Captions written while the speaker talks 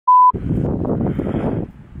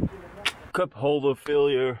Cup holder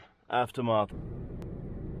failure aftermath.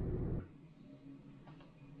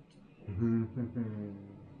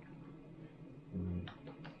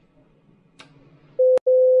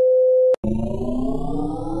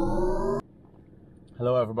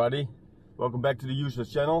 Hello everybody, welcome back to the useless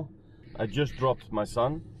channel. I just dropped my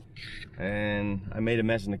son and I made a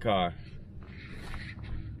mess in the car.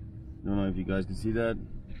 Don't know if you guys can see that.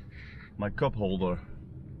 My cup holder.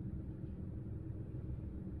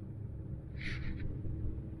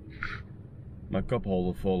 My cup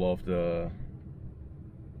holder fell off the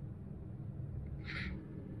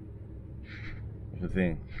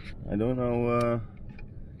thing. I don't know,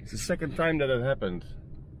 it's the second time that it happened.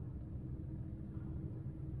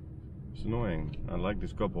 It's annoying. I like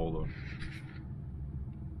this cup holder.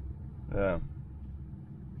 Yeah.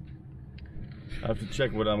 I have to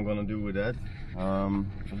check what I'm gonna do with that.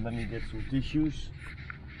 But let me get some tissues.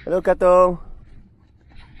 Hello Kato!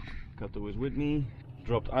 Kato is with me.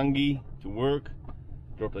 Dropped Angie to work.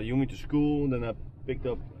 Dropped Ayumi to school. Then I picked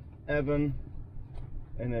up Evan.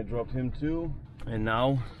 And I dropped him too. And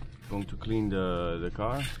now going to clean the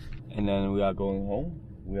car. And then we are going home.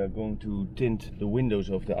 We are going to tint the windows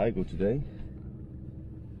of the Aygo today.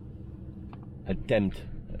 Attempt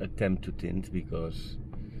to tint, because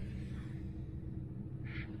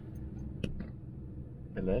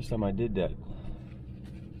the last time I did that,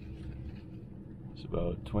 it's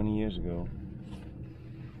about 20 years ago.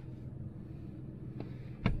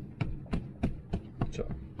 So,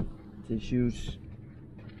 tissues.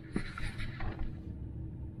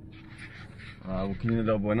 I will clean it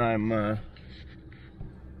up when I'm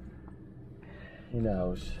in the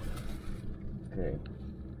house. Okay.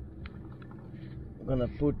 I'm gonna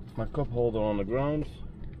put my cup holder on the ground.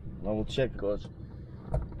 I will check, because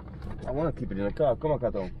I want to keep it in the car. Come on,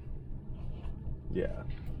 Kato. Yeah.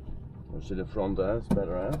 I'll sit in front, it's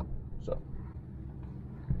better, huh? So.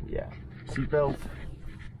 Yeah. Seatbelt.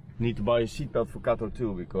 Need to buy a seatbelt for Kato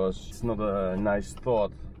too, because it's not a nice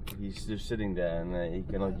thought. He's just sitting there and he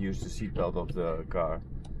cannot use the seatbelt of the car.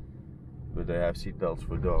 But they have seatbelts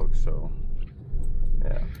for dogs, so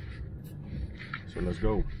yeah. So let's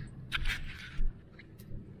go.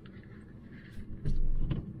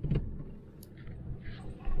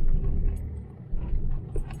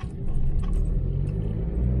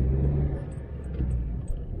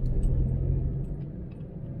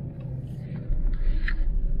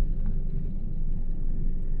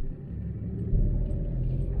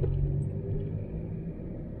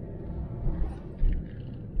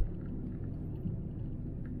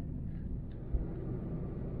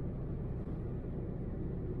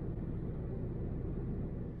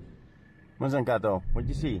 What's on, Kato? What'd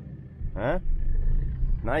you see? Huh?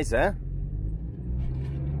 Nice, huh?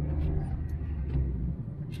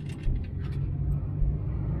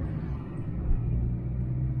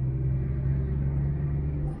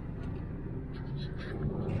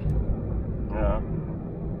 Yeah.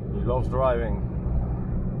 He loves driving.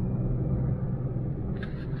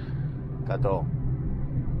 Kato.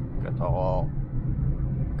 Kato.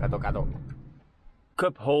 Kato, Kato.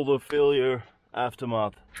 Cup holder failure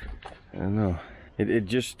aftermath. I don't know. It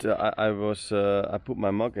just I put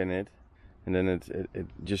my mug in it, and then it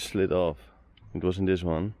just slid off. It wasn't this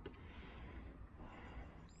one.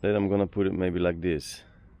 Then I'm gonna put it maybe like this.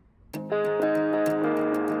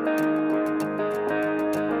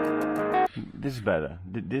 This is better.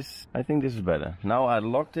 I think this is better. Now I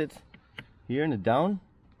locked it here in the down.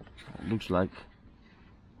 It looks like.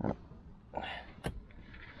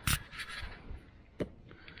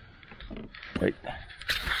 Wait.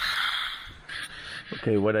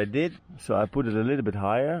 Okay, what I did, so I put it a little bit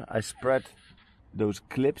higher. I spread those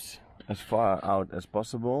clips as far out as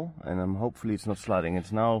possible, and hopefully it's not sliding.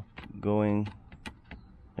 It's now going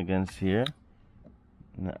against here.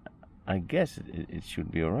 And I guess it should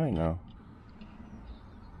be alright now.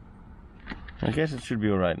 I guess it should be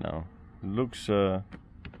alright now. It looks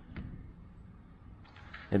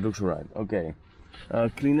right. Okay.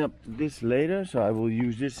 Clean up this later, so I will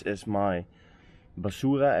use this as my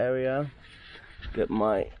basura area. Get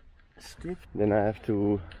my stick. Then I have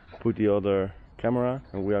to put the other camera,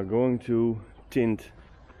 and we are going to tint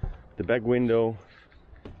the back window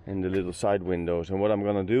and the little side windows. And what I'm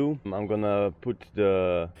gonna do, I'm gonna put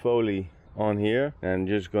the Foley on here and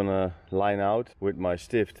just gonna line out with my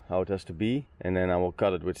stift how it has to be, and then I will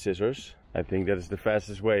cut it with scissors. I think that is the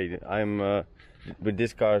fastest way. But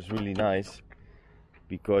this car is really nice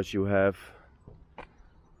because you have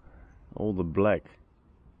all the black,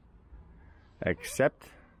 except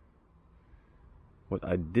what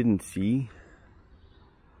I didn't see,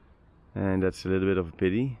 and that's a little bit of a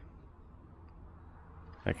pity.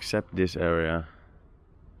 except this area.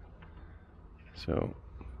 So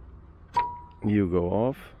you go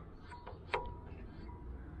off.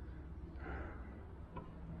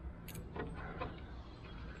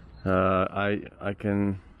 I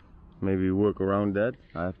can maybe work around that.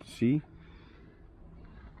 I have to see.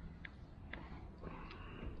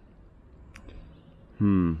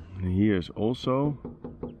 Here's also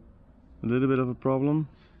a little bit of a problem.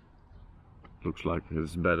 Looks like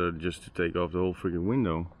it's better just to take off the whole freaking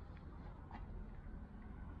window.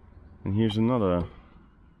 And here's another.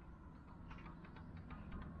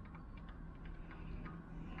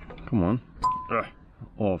 Come on.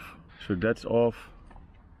 Off. So that's off.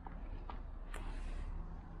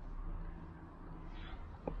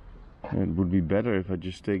 It would be better if I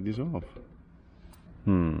just take this off.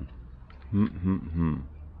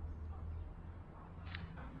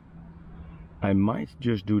 I might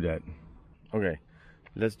just do that. Okay,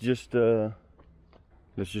 let's just do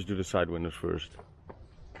the side windows first,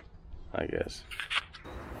 I guess.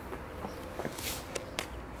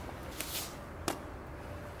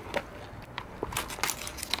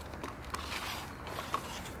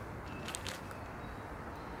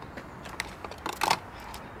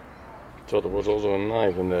 Thought there was also a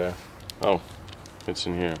knife in there. Oh, it's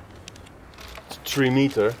in here. It's 3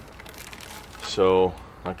 meter, so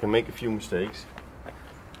I can make a few mistakes. There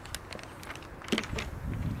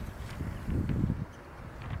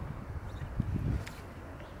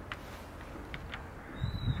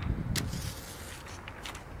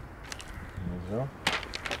we go.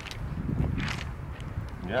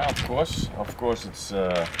 Yeah, of course it's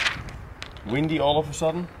windy all of a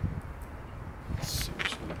sudden.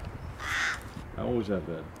 I always have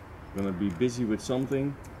that. I'm gonna be busy with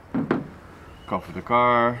something, cover the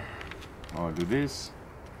car, or do this,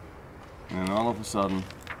 and then all of a sudden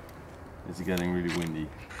it's getting really windy.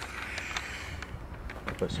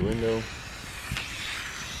 I press the window.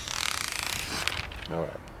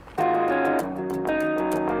 Alright.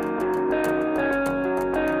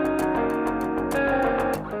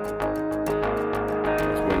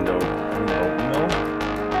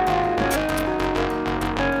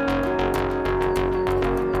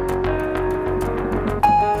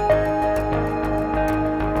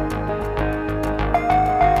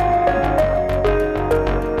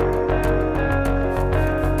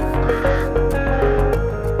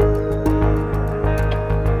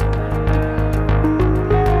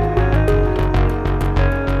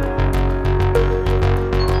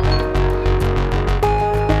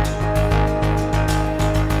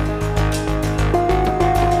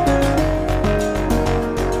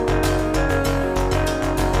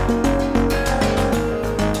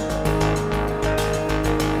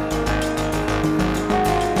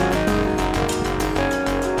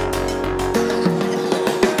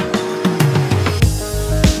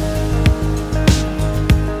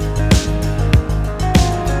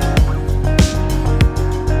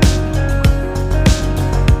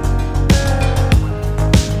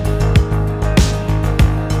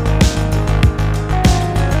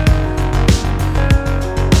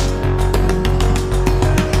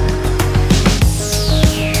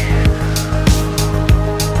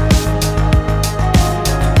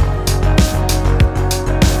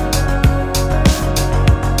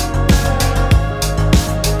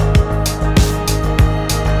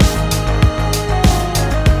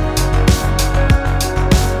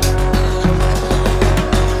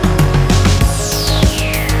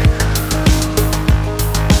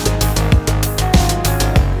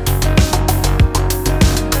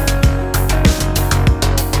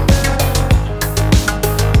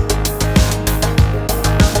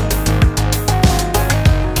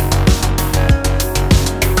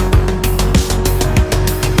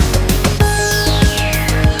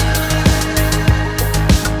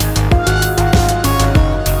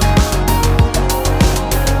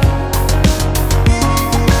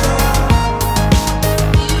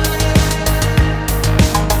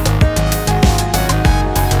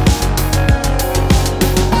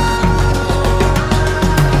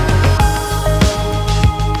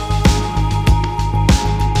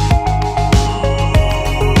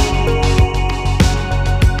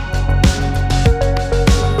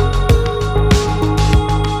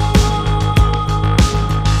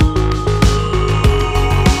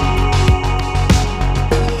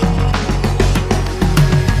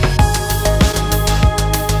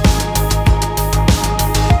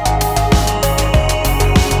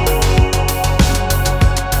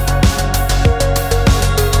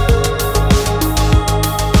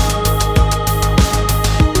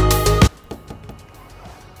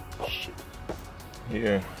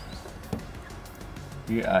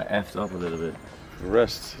 I effed up a little bit. The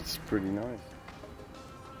rest, it's pretty nice.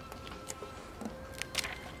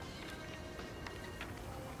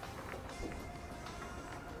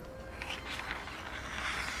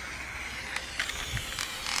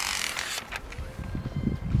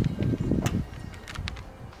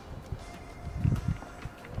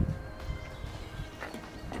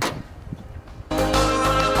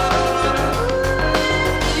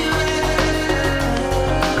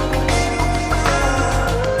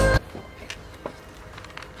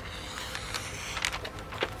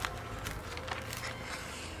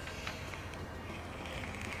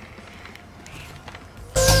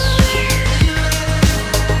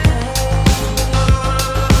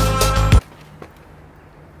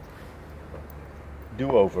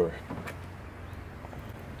 Do-over.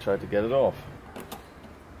 Try to get it off.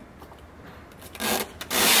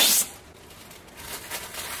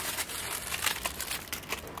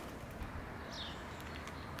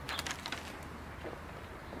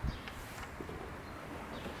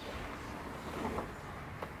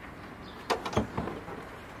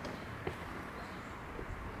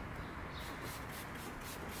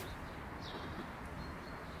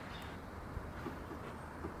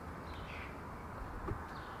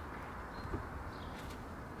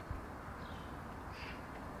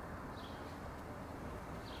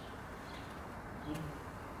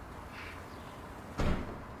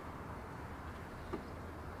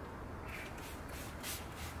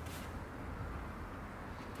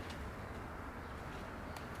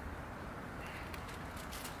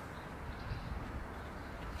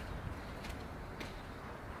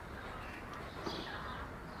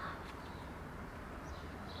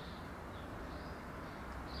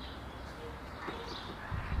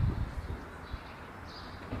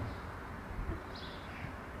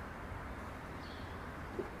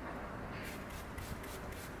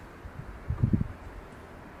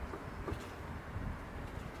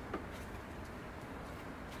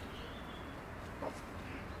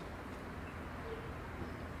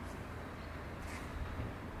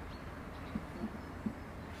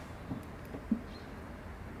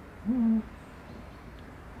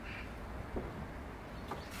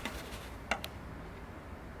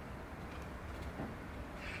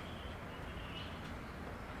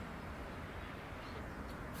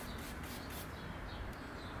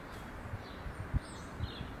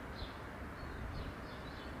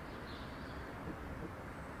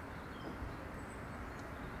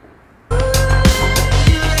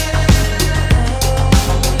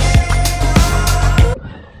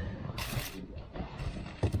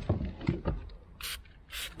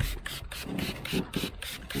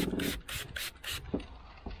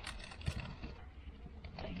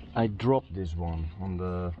 I dropped this one on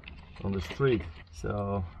the street,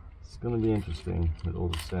 so it's gonna be interesting with all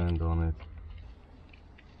the sand on it.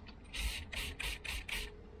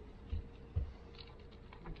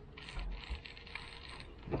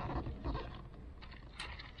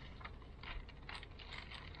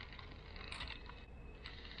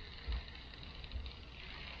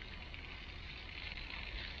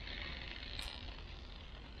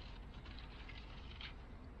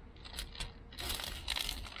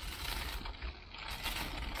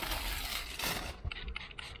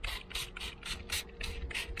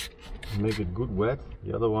 Make it good wet.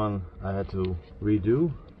 The other one I had to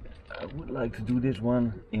redo. I would like to do this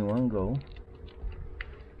one in one go.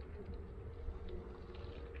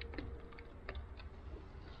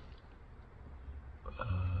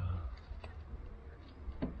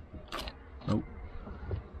 Oh.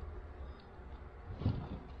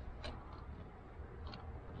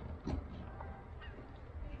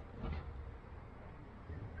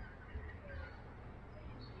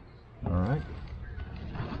 All right.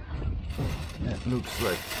 That looks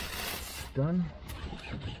like it's done.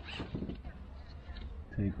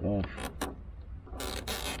 Take off.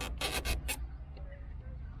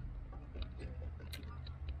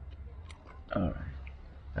 Alright.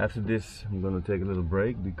 After this I'm gonna take a little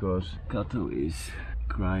break because Kato is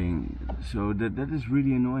crying. So that is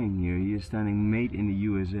really annoying here. He is standing made in the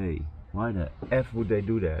USA. Why the F would they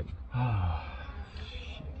do that?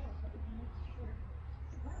 Shit.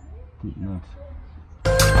 Good nuts.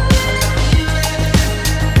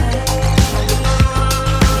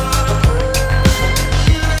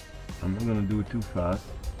 I'm not gonna do it too fast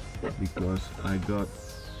because I got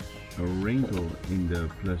a wrinkle in the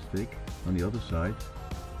plastic on the other side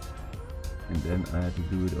and then I had to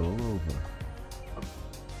do it all over.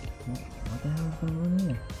 What the hell is going on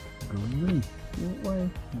here? Go away. Go away.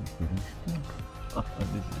 It's getting stuck. Oh,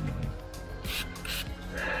 this is nice.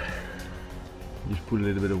 Just put a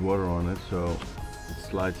little bit of water on it so it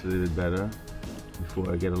slides a little bit better.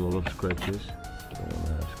 before I get a lot of scratches. I don't want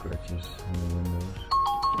to have scratches on the windows.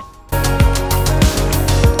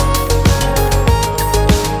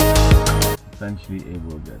 Eventually it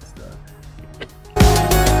will get stuck.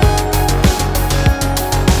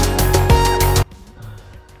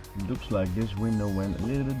 It looks like this window went a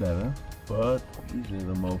little bit better, but these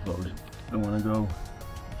little mofos don't want to go.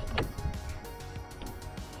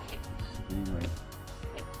 Anyway.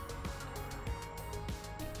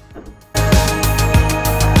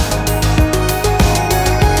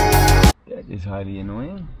 That is highly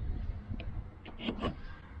annoying.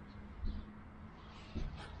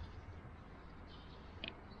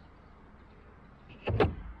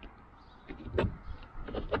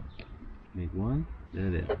 Make one. There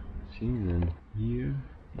it is. See, then here.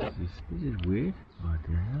 This is weird. What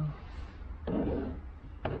the hell?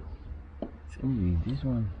 It's only this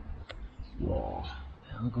one. Whoa. What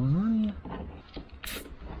the hell going on here?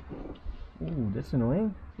 Oh, that's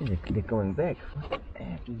annoying. They're going back. What the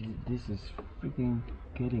heck? This is freaking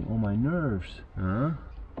getting on my nerves. Huh?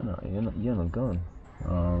 No, you're not gone.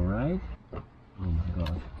 Alright. Oh my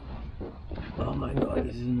god. Oh my god,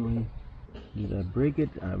 this is annoying. Did I break it?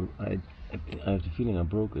 I have the feeling I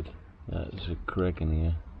broke it. There's a crack in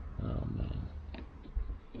here. Oh man.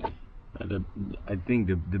 I think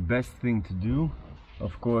the best thing to do,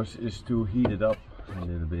 of course, is to heat it up a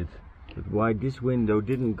little bit. But why this window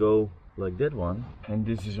didn't go like that one, and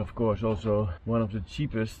this is of course also one of the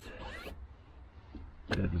cheapest,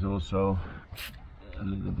 that is also a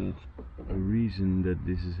little bit a reason that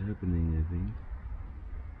this is happening, I think.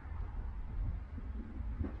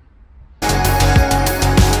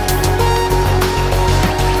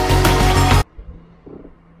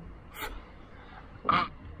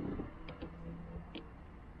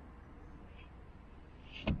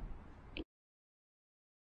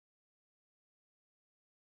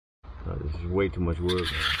 This is way too much work.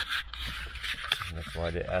 That's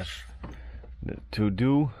why they asked to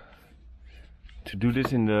do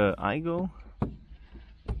this in the Aygo.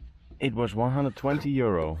 It was 120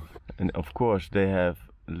 euro, and of course they have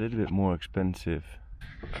a little bit more expensive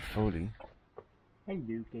foley.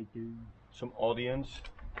 Hello, some audience.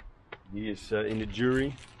 He is in the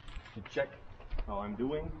jury to check how I'm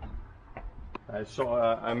doing.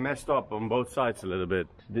 I messed up on both sides a little bit.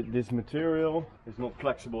 This material is not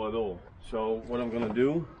flexible at all. So what I'm gonna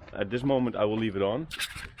do, at this moment I will leave it on.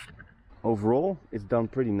 Overall, it's done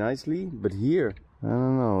pretty nicely, but here, I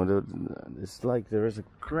don't know, it's like there is a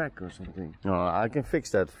crack or something. No, I can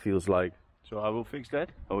fix that, feels like. So I will fix that.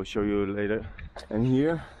 I will show you later. And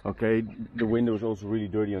here, okay, the window is also really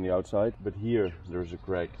dirty on the outside, but here there's a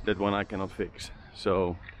crack. That one I cannot fix.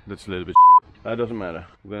 So that's a little bit shit. That doesn't matter.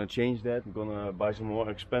 I'm gonna change that. I'm gonna buy some more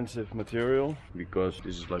expensive material because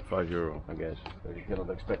this is like 5 euro, I guess. So you cannot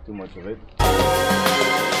expect too much of it.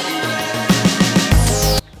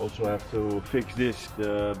 Also have to fix this,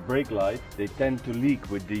 the brake light. They tend to leak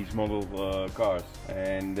with these model cars,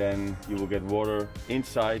 and then you will get water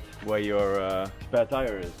inside where your spare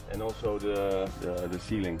tire is, and also the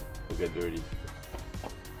ceiling will get dirty.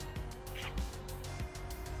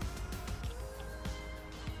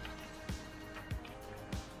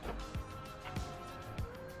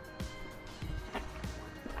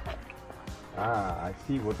 Ah, I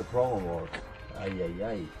see what the problem was. Ay, ay,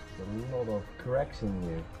 ay. A lot of cracks in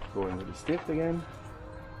here. Going with the stift again.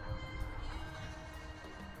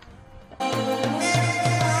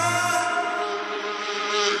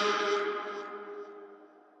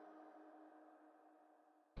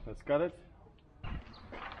 Let's cut it.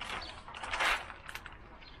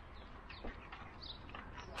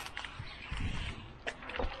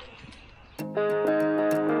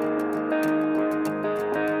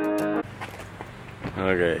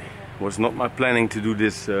 Okay, was not my planning to do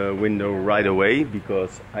this window right away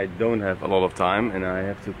because I don't have a lot of time and I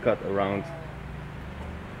have to cut around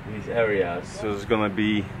these areas, so it's gonna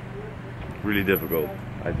be really difficult,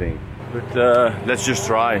 I think. But let's just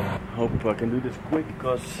try. Hope I can do this quick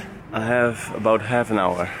because I have about half an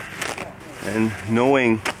hour, and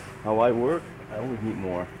knowing how I work, I always need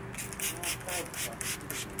more.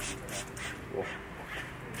 Whoa.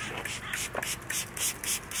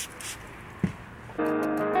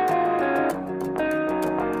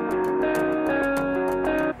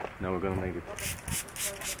 Now we're gonna make it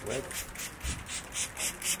wet.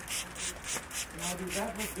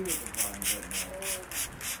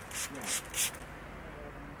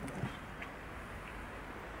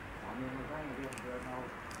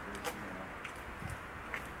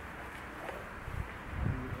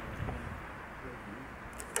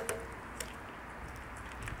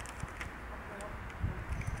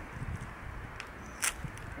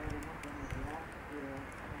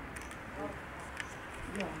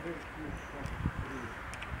 This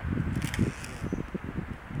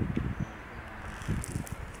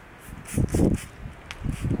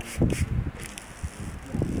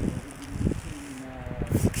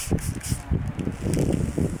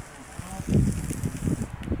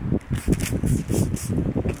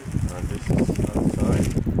is outside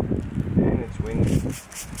and it's windy,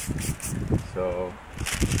 so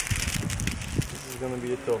this is gonna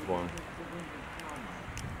be a tough one.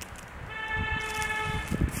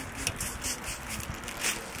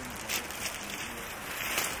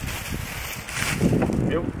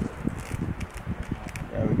 Yep.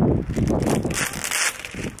 There we go.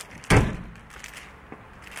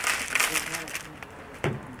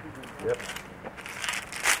 Yep.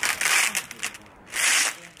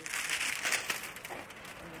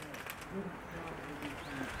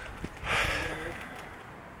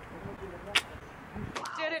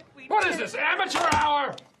 What is this, amateur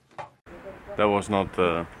hour? That was not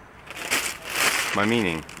my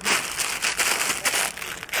meaning.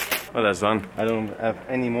 Well, that's done. I don't have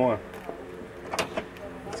any more.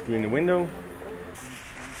 Let's clean the window.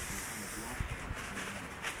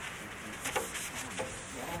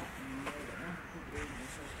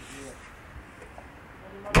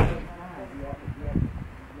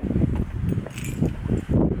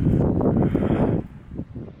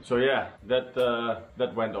 So yeah,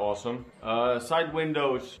 that went awesome. Side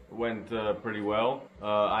windows went pretty well.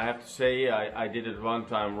 I have to say I did it one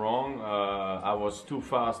time wrong. I was too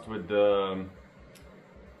fast with the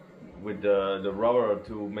rubber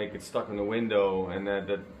to make it stuck on the window, and at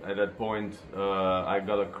that point I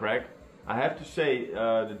got a crack. I have to say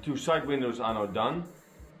the two side windows are now done,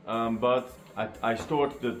 but I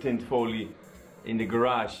stored the tint foil in the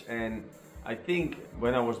garage, and I think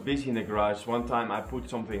when I was busy in the garage one time I put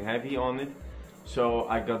something heavy on it, so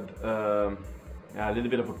I got a little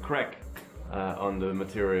bit of a crack on the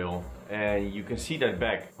material, and you can see that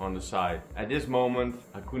back on the side. At this moment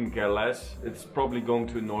I couldn't care less. It's probably going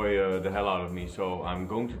to annoy the hell out of me, so I'm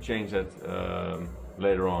going to change that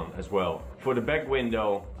later on as well. For the back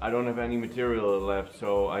window I don't have any material left,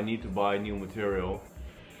 so I need to buy new material.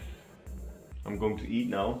 I'm going to eat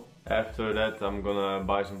now. After that I'm gonna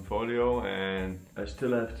buy some folio, and I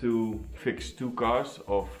still have to fix two cars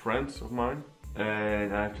of friends of mine,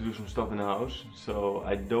 and I have to do some stuff in the house, so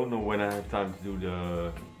I don't know when I have time to do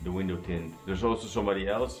the window tint. There's also somebody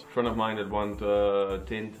else, a friend of mine, that wants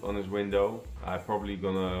tint on his window. I'm probably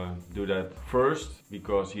gonna do that first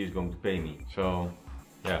because he is going to pay me. So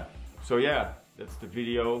yeah, that's the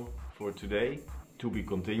video for today. To be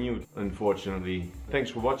continued, unfortunately.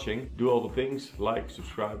 Thanks for watching. Do all the things: like,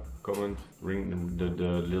 subscribe, comment, ring the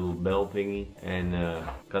little bell thingy, and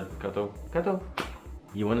Kato,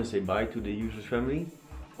 you want to say bye to the users family?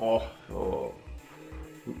 Oh,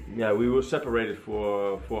 yeah, we were separated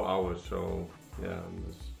for 4 hours, so yeah,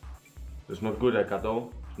 that's not good,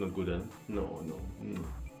 Kato. It's not good, eh? No.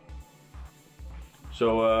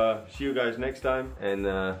 So see you guys next time, and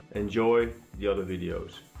enjoy the other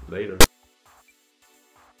videos. Later.